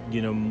what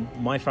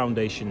my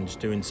foundation's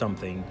doing,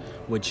 something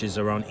which is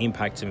around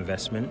impact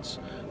investments,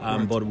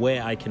 but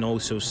where I can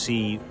also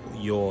see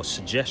your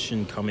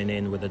suggestion coming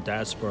in with a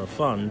diaspora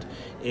fund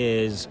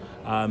is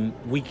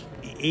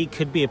it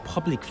could be a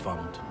public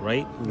fund,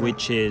 right?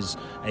 Which is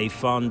a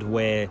fund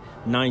where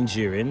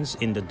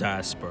Nigerians in the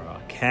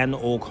diaspora can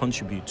all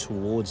contribute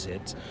towards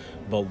it.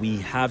 But we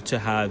have to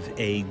have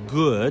a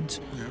good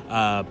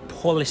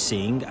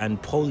policing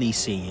and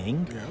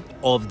policing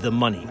of the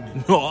money.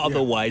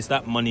 Otherwise,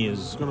 that money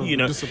is,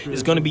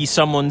 it's going to be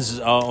someone's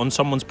on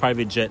someone's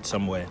private jet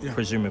somewhere,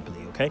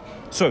 presumably. Okay,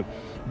 so,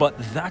 but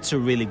that's a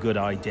really good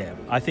idea.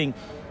 I think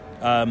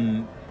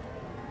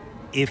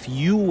if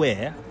you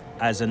were,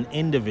 as an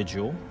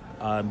individual,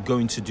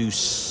 going to do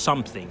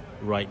something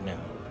right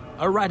now,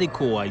 a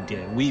radical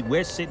idea.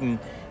 We're sitting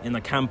in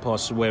a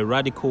campus where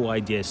radical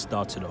ideas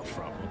started off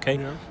from. Okay,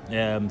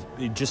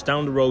 just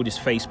down the road is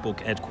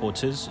Facebook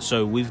headquarters.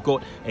 So we've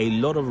got a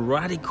lot of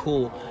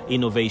radical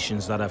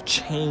innovations that have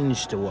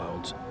changed the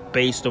world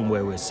based on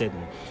where we're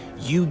sitting.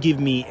 You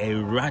give me a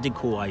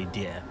radical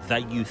idea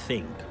that you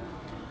think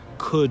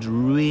could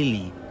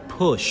really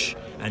push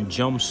and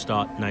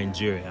jumpstart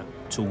Nigeria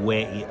to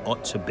where it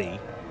ought to be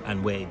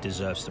and where it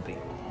deserves to be.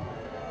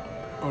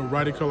 A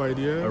radical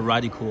idea? A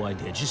radical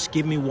idea. Just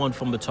give me one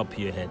from the top of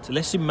your head.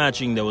 Let's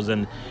imagine there was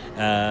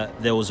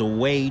a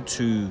way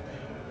to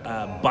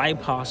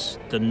bypass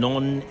the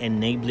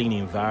non-enabling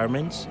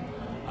environment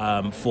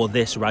for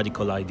this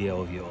radical idea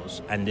of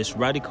yours. And this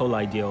radical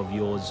idea of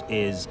yours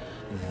is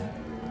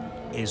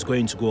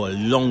going to go a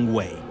long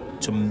way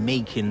to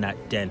making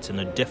that dent and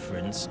a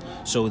difference,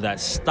 so that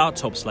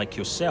startups like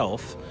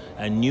yourself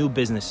and new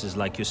businesses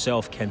like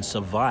yourself can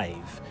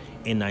survive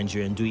in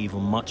Nigeria and do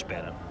even much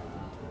better.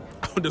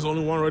 There's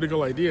only one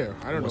radical idea.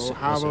 I don't know.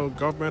 Have a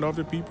government of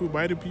the people,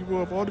 by the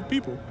people, of all the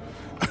people.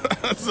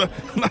 that's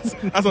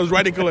as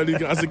radical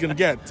as it can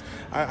get.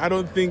 I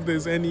don't think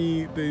there's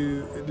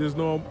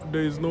no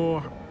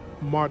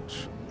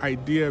much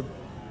idea.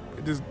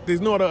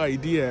 There's no other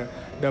idea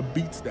that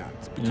beats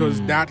that,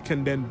 because that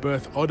can then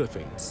birth other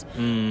things.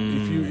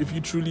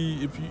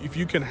 If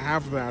you can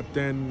have that,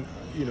 then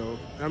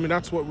I mean,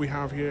 that's what we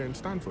have here in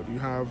Stanford.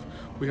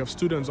 We have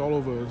students all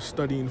over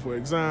studying for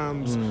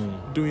exams,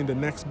 doing the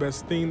next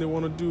best thing they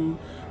want to do,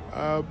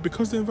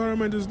 because the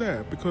environment is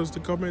there, because the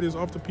government is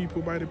of the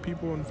people, by the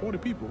people, and for the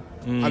people.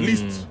 At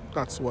least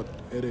that's what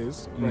it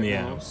is right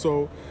now.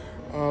 So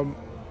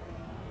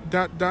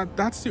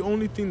that's the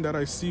only thing that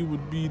I see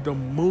would be the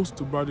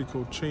most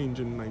radical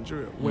change in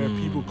Nigeria, where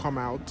people come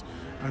out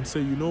and say,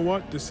 you know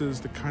what, this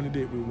is the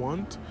candidate we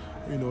want.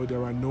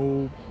 There are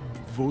no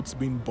votes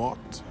being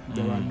bought.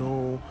 There are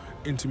no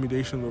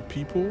intimidation of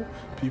people.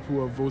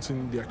 People are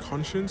voting their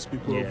conscience.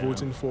 People are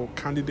voting for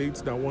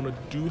candidates that want to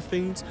do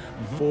things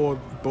for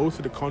both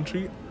the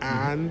country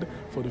and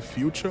for the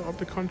future of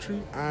the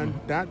country. And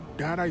that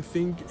I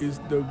think is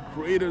the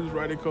greatest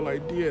radical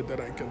idea that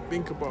I can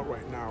think about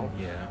right now.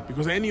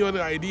 Because any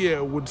other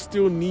idea would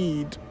still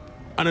need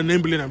an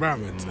enabling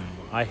environment.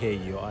 I hear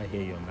you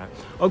on that.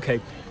 Okay,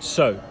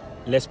 so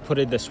let's put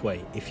it this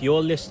way. If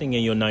you're listening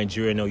and you're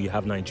Nigerian, or you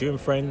have Nigerian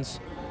friends,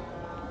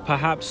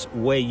 perhaps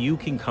where you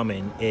can come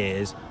in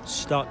is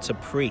start to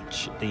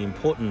preach the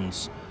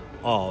importance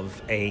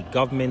of a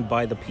government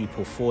by the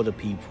people, for the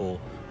people,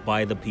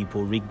 by the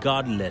people,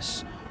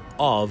 regardless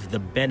of the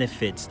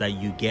benefits that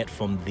you get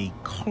from the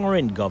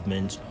current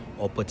government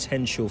or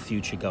potential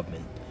future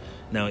government.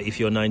 Now, if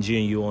you're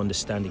Nigerian, you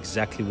understand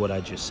exactly what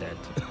I just said.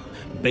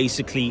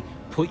 Basically,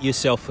 put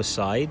yourself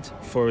aside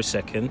for a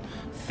second,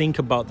 think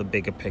about the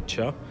bigger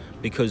picture,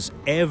 because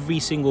every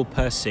single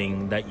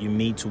person that you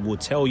meet will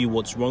tell you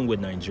what's wrong with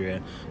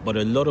Nigeria, but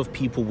a lot of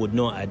people would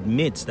not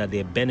admit that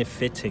they're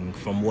benefiting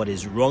from what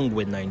is wrong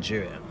with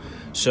Nigeria.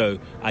 So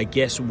I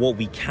guess what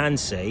we can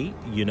say,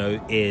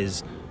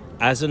 is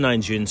as a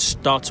Nigerian,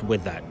 start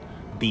with that.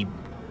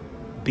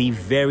 be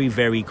very,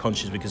 very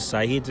conscious, because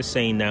Saeed is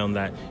saying now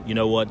that, you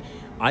know what,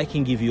 I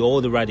can give you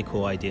all the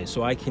radical ideas.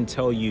 So I can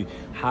tell you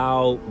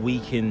how we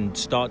can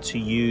start to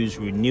use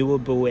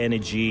renewable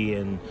energy,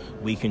 and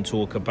we can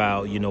talk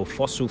about,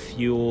 fossil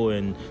fuel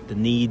and the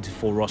need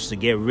for us to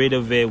get rid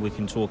of it. We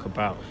can talk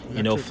about,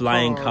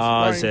 flying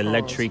cars,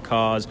 electric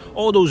cars,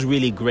 all those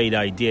really great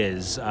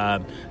ideas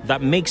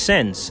that make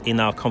sense in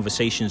our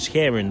conversations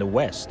here in the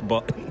West.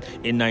 But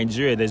in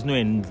Nigeria, there's no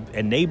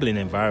enabling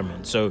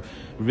environment. So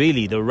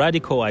really, the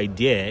radical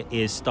idea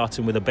is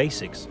starting with the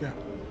basics. Yeah,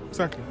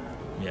 exactly.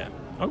 Yeah.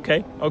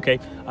 Okay.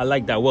 I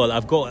like that. Well,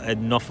 I've got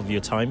enough of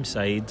your time,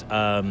 Saeed.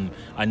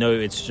 I know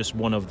it's just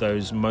one of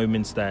those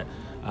moments that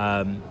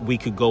we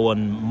could go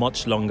on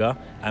much longer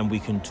and we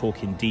can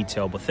talk in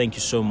detail, but thank you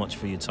so much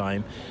for your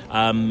time.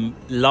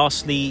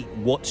 Lastly,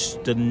 what's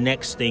the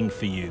next thing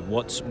for you?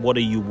 What are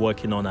you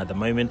working on at the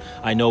moment?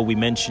 I know we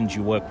mentioned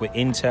you work with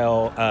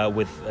Intel,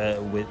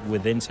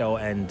 with Intel,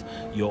 and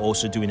you're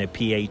also doing a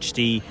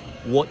PhD.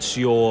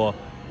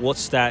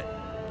 What's that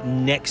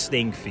next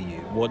thing for you?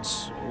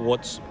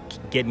 What's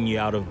getting you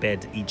out of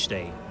bed each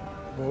day?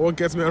 Well, what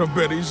gets me out of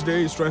bed each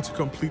day is trying to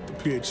complete the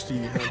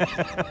PhD.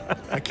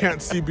 I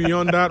can't see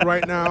beyond that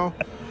right now.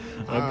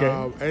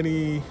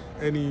 Okay.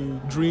 Any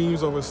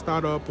dreams of a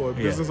startup or a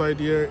business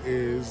idea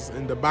is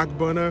in the back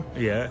burner.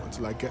 Yeah.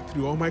 Until I get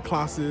through all my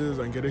classes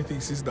and get a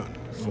thesis done.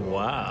 So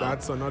wow.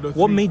 That's another.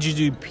 What made you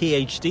do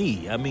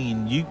PhD? I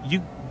mean,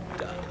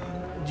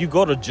 you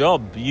got a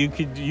job. You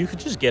could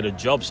just get a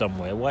job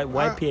somewhere.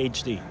 Why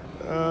PhD?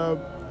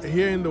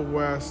 Here in the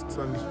West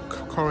and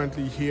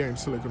currently here in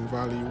Silicon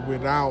Valley,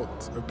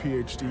 without a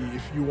PhD,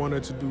 if you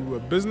wanted to do a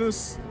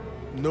business,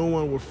 no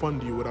one would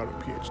fund you without a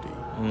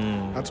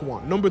PhD. That's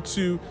one. Number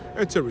two,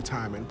 it's a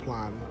retirement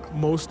plan.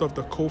 Most of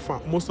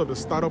the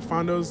startup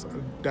founders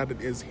that it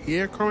is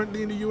here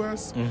currently in the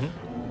US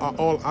are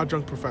all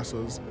adjunct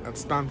professors at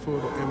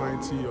Stanford or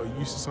MIT or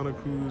UC Santa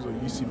Cruz or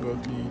UC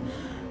Berkeley.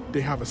 They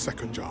have a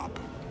second job.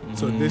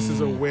 So this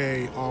is a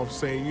way of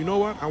saying, you know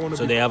what, I want to.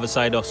 So they have a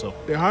side hustle.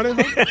 They have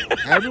it.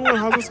 Everyone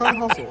has a side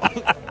hustle.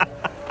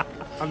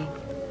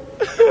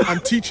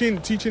 And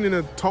teaching in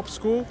a top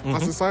school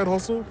as a side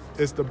hustle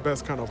is the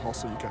best kind of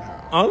hustle you can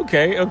have.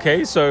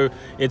 Okay. So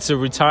it's a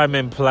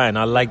retirement plan.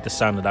 I like the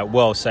sound of that.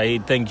 Well,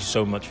 Saeed, thank you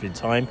so much for your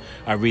time.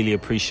 I really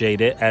appreciate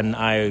it, and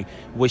I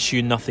wish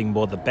you nothing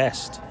but the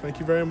best.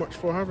 Thank you very much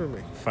for having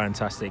me.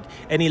 Fantastic.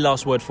 Any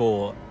last word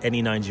for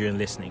any Nigerian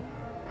listening?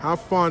 Have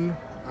fun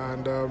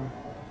and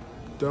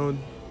don't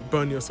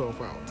burn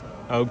yourself out.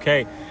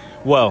 Okay.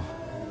 Well,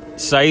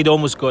 Saeed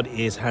almost got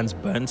his hands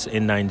burnt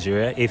in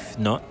Nigeria, if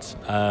not.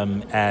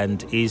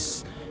 And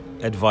his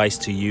advice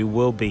to you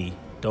will be,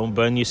 don't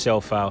burn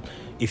yourself out.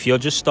 If you're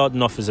just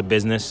starting off as a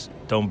business,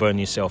 don't burn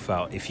yourself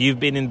out. If you've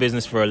been in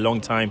business for a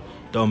long time,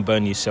 don't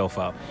burn yourself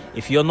out.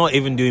 If you're not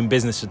even doing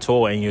business at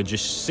all and you're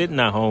just sitting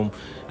at home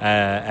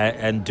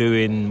and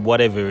doing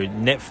whatever,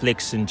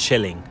 Netflix and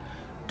chilling,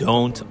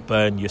 don't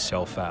burn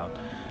yourself out.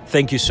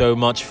 Thank you so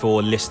much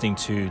for listening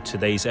to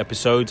today's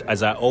episode.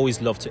 As I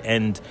always love to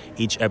end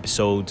each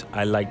episode,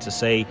 I like to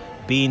say,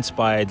 be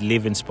inspired,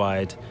 live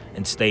inspired,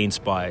 and stay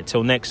inspired.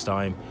 Till next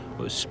time,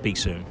 we'll speak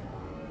soon.